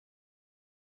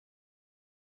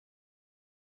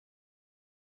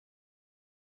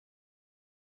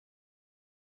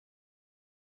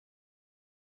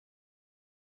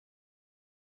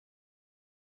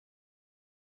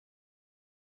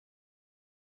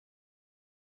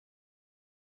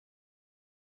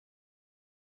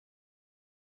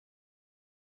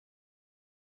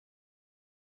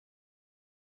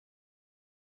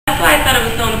why I thought it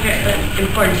was so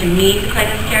important to me to play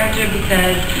this character,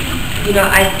 because, you know,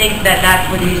 I think that that's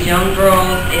where these young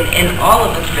girls and all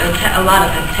of us, a lot of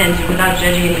us tend to, without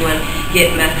judging anyone,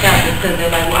 get messed up, because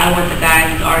they're like, well, I want the guy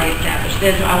who's already established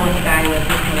this, or I want the guy who has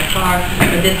this kind of car,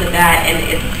 or this or that, and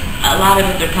it's, a lot of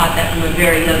us are taught that from a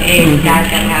very young age, the guy's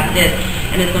got to have this.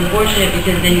 And it's unfortunate,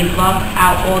 because then you block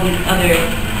out all these other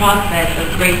prospects of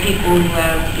great people who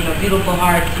have, you know, beautiful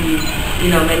hearts, who, you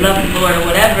know, may love the Lord or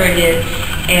whatever it is.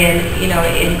 And, you know,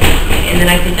 and then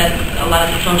I think that a lot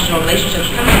of dysfunctional relationships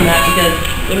come from that, because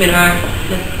women aren't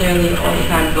necessarily all the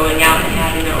time going out and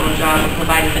having their own job and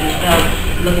providing for themselves,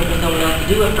 looking for someone else to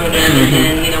do it for them. And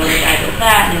then, you know, when the guy does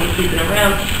that, and he's sleeping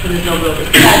around because there's no real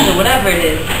respect or whatever it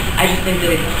is, I just think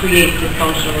that it creates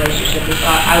dysfunctional relationships. And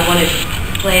so I wanted to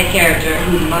play a character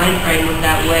whose mind frame was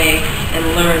that way, and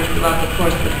learn throughout the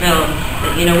course of the film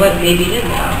that, you know what, maybe it is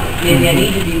about this. Maybe I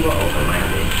need to be more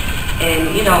open-minded.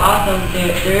 And, you know, also,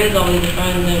 there is always a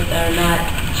friend that are not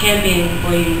championing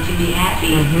for you to be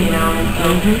happy, you know, and so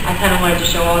I kind of wanted to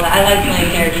show all that. I like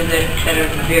playing characters that are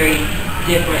very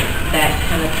different, that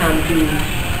kind of come to,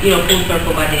 you know, full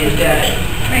circle by the end of the day.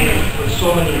 There's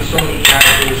so many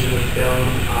characters in the film,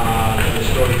 and the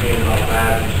story came about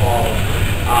Meagan and Paul.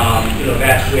 You know,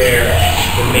 that's where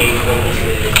the main focus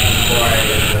is, as far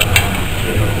as,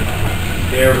 you know,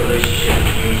 their relationship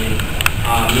with Union.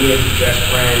 Me as his best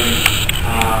friend,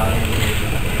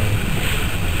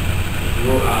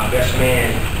 and best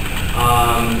man.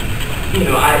 You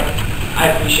know, I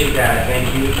appreciate that.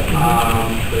 Thank you.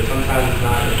 But sometimes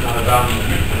it's not about me.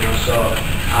 You know, so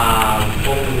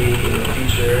hopefully in the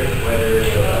future, whether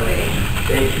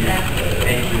thank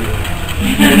you.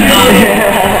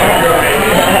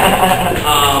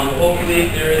 Hopefully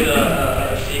if there is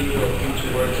a sequel or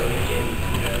future work that we can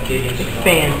dig into.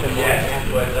 Expand. Yes,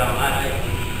 but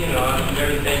you know, I'm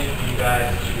very thankful for you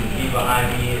guys to be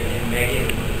behind me and Megan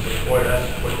and support us,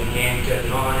 support the game, because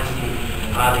in all honesty,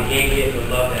 the game getting the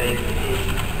love that it's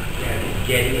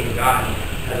getting and gotten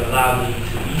has allowed me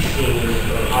to be seen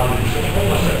for how we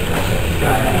support myself.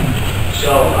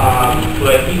 So,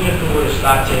 but even if we were to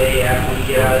stop today after we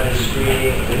get out of this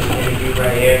screening, this interview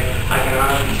right here, I can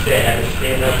honestly say I can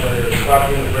stand up for the Clark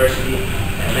University,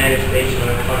 Atlantic Station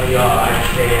in front of y'all. I can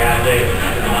say I live.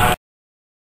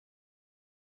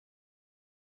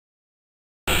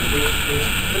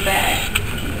 The bag.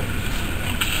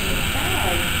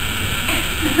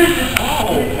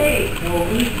 Oh, well,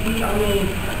 I mean,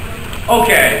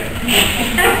 okay.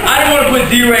 I didn't want to put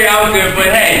D-Ray out there, but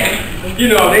hey, you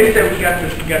know, they said we got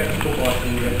this football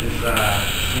team, we got this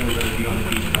team we're gonna be on the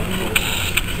beach.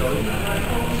 So,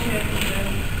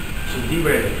 so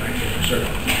D-Ray, right here, sure.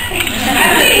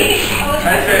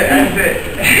 That's it.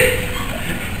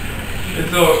 And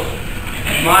so,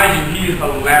 mind you, he is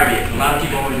hilarious. A lot of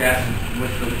people always ask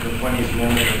what's the funniest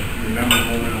moment, or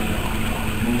memorable moment on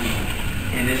the movie.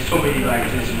 And there's so many like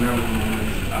just memorable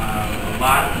moments. A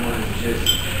lot was just,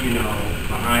 you know,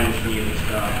 behind the scenes and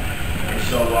stuff. And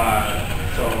so,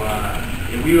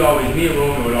 and we always, me and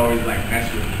Roman would always like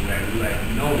mess with me. Like, we like,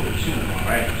 no, we're shooting all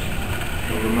right.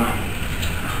 So remind me.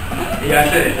 Yeah, I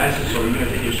said, so you're gonna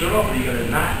take your shirt off, or you're gonna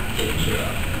not take your shirt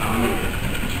off?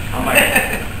 I'm like,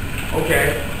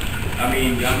 okay. I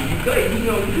mean, you could, you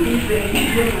know, you do anything,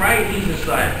 he's looking right, he's just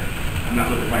like, I'm not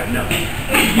looking right, no.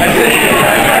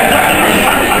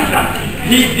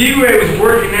 D-Ray was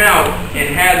working out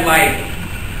and had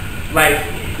like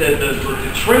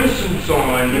the trim suits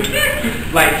on,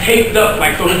 like taped up,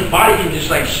 like so his body can just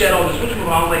like shed all this switch. I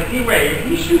was like, D-Ray,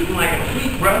 you shooting like a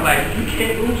week, bro, like you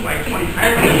can't lose like 20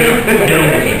 pounds.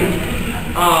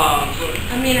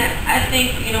 I mean, I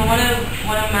think, you know, one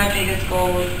of my biggest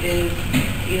goals is,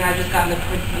 you know, I've just gotten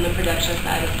on the production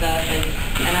side of stuff,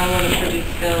 and I want to produce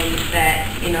films that,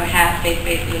 you know, have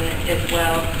faith-based in it as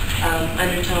well,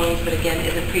 undertones, but again,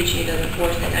 isn't preachy, it doesn't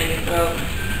force it down your throat.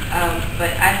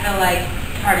 But I feel like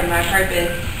part of my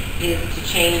purpose is to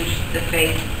change the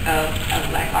face of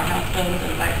Black art house films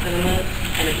and Black cinema,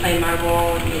 and to play my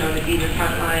role, you know, to be the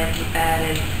front lines with that.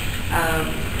 And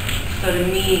so to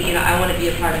me, you know, I want to be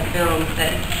a part of films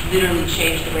that literally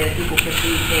change the way that people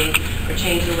perceive things, or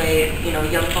change the way, you know,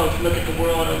 young folks look at the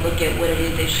world, or look at what it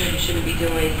is they should and shouldn't be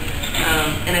doing.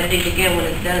 And I think, again, when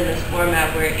it's done in this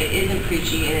format where it isn't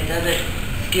preachy and it doesn't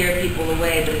scare people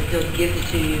away, but it still gives it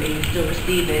to you and you still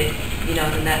receive it, you know,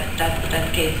 then that's the best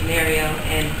case scenario.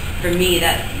 And for me,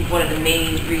 that's one of the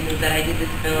main reasons that I did this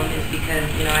film, is because,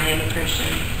 you know, I am a Christian.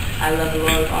 I love the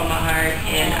Lord with all my heart,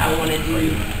 and I want to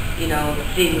do, you know,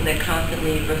 things that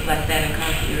constantly reflect that and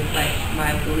constantly reflect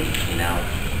my beliefs, you know.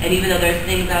 And even though there's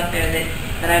things out there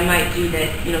that I might do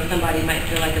that, you know, somebody might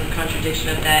feel like there's a contradiction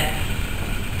of that,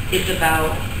 it's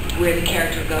about where the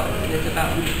character goes, and it's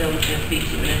about who the film is going to speak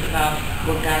to, and it's about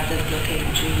what God says is okay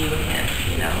between you and him,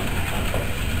 you know.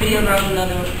 Video Girl is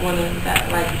another one of that,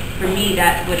 like, for me,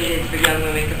 that's what it is for young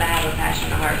women, because I have a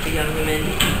passionate heart for young women.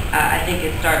 I think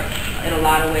it starts in a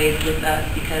lot of ways with us,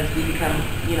 because we become,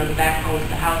 you know, the backbone of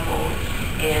the household.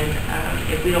 And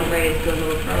if we don't raise good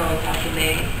little girls, how can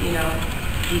they, you know,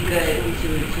 be good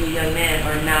to a young man,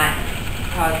 or not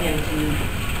cause him to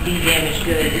be damaged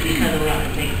goods because of a lot of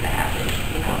things that happen,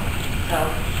 you know. So,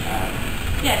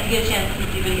 yeah, if you get a chance to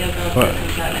see Video Girl,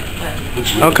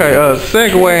 okay,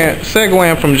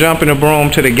 segueing from Jumping the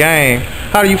Broom to the game,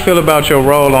 how do you feel about your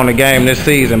role on the game this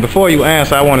season? Before you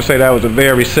answer, I want to say that was a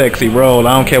very sexy role.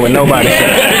 I don't care what nobody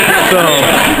says. So,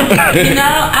 you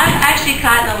know, I've actually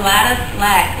gotten a lot of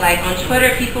slack. Like on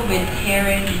Twitter, people been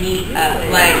tearing me up.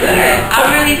 Like I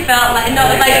really felt like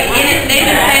they've been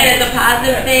saying it's a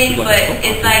positive thing, but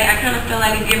it's like I kind of feel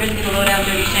like if you ever see the Low Down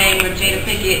Dirty Shame where Jada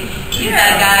Pinkett, she's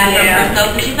that guy for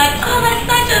soap, and she's like, oh, that's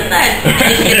such and such,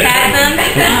 and she attacks him.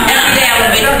 Every day I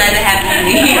was waiting for that to happen to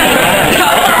me.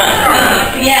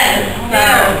 Yes. So.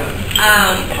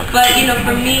 But you know,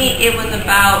 for me, it was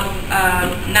about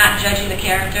not judging the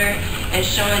character and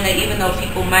showing that even though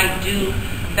people might do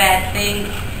bad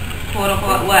things, quote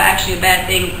unquote, well, actually a bad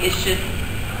thing, it's just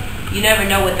you never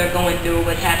know what they're going through, or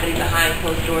what's happening behind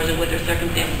closed doors, or what their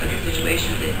circumstances or their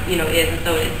situations, you know, is. And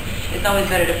so it's always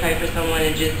better to pray for someone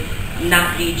and just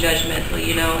not be judgmental,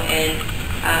 you know. And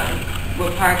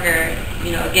with Parker,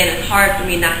 you know, again, it's hard for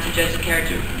me not to judge the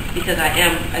character because I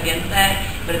am against that,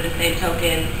 but at the same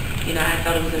token, you know, I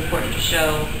felt it was important to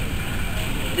show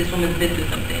this woman's been through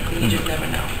something, and you just never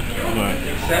know.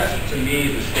 Success to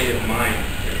me is a state of mind.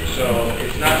 So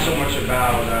it's not so much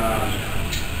about,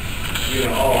 you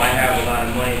know, oh, I have a lot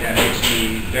of money that makes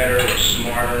me better or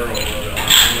smarter, or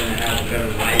I'm going to have a better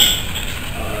life,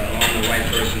 or I'm the right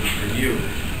person for you.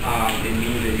 It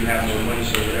means that you have more money,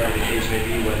 so whatever the case may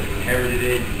be, whether you inherited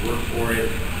it, you worked for it,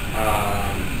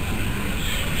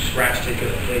 scratch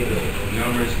ticket, play the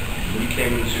numbers. You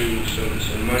came into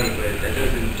some money, but that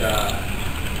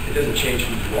doesn't change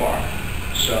who you are.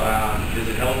 So does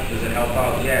it help? Does it help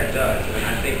out? Yeah, it does. And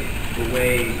I think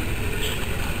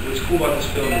what's cool about this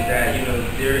film is that, you know,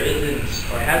 there isn't,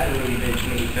 or hasn't really been too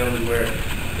many films where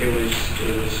it was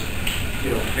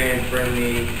you know, fan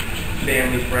friendly,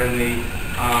 family friendly.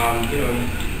 You know,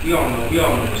 we all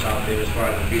know what's out there as far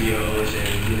as the videos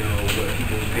and, you know, what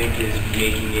people think is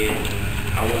making it.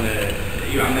 I want to,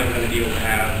 you know, I'm never going to be able to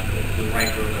have the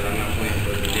right girl because I'm not playing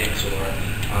for the Knicks, or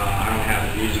I don't have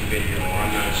a music video, or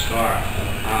I'm not a star.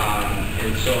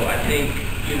 And so I think,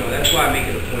 you know, that's why I make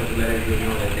it a point to let everybody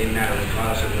know that they matter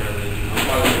regardless of whatever they do.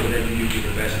 Regardless of whatever you do, be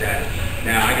the best at it.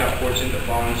 Now, I got fortunate to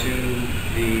fall into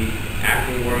the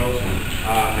acting world.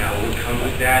 Now, what comes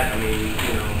with that, I mean,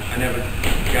 you know, I never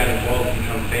got involved and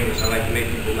become famous. I like to make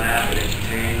people laugh and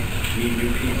entertain, meet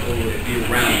new people, and be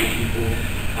around new people.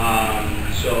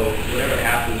 So whatever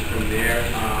happens from there,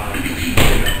 you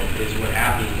know, is what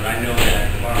happens. But I know that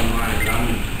the bottom line is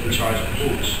I'm in charge of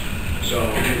Pooch. So,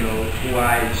 you know, who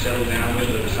I settle down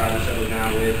with, or decide to settle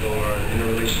down with, or in a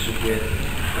relationship with,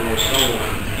 or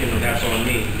someone, you know, that's on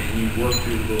me. And you work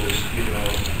through those, you know,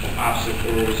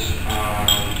 obstacles,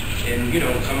 and, you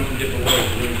know, coming from different ways.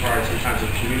 It's really hard sometimes to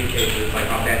communicate with, like,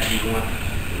 how bad do you want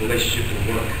the relationship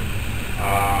to work.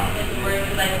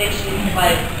 Because I think she,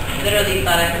 like, literally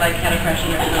thought I, like, had a crush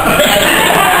on her.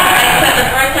 Like, the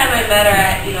first time I met her,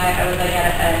 you know, I was, like,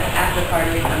 at an after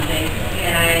party or something,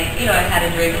 and you know, I had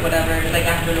a drink or whatever. It was, like,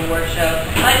 after the work show.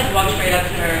 I just walked straight up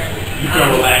to her. You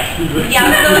feel relaxed. Yeah,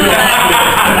 I'm still relaxed.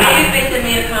 Maybe basically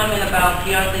made a comment about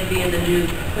Beyonce being the new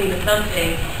queen of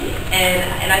something,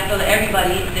 and I feel that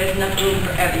everybody, there's enough room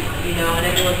for everyone, you know, and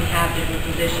everyone can have different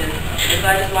positions. And so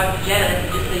I just walked to Jenna and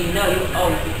said, just so you know, you'll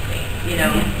always be the queen, you know,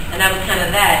 and that was kind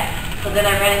of that. So then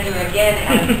I ran into her again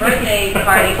at a birthday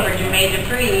party for Jermaine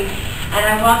Dupri, and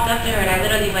I walked up to her and I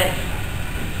literally went,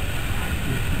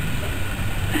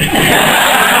 and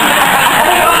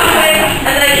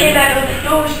then I came back and I was like,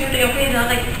 no, she's gonna think I'm crazy. And I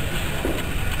was like,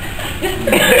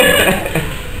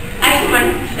 I just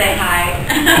wanted to say hi.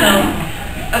 So,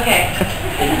 okay.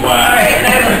 Wow. All right.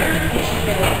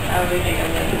 I really think I'm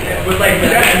gonna do it. But like,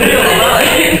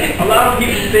 a lot of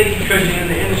people think because you're in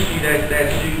the industry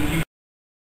that you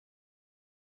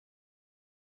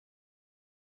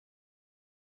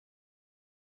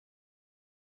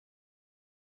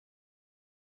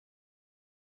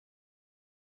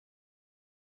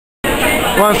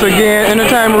once again,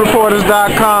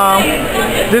 entertainmentreporters.com.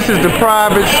 This is the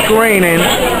private screening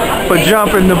for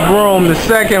Jumping the Broom, the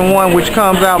second one, which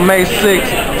comes out May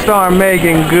 6th, starring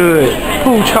Meagan Good,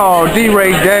 Pooch Hall, D.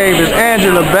 Ray Davis,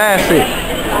 Angela Bassett,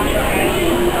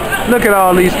 Look at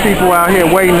all these people out here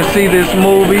waiting to see this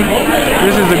movie.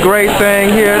 This is a great thing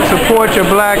here. Support your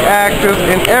black actors,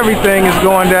 and everything is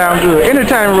going down good.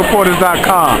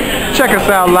 Entertainmentreporters.com. Check us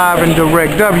out live and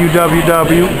direct,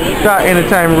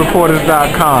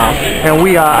 www.entertainmentreporters.com. And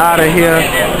we are out of here.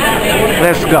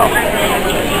 Let's go.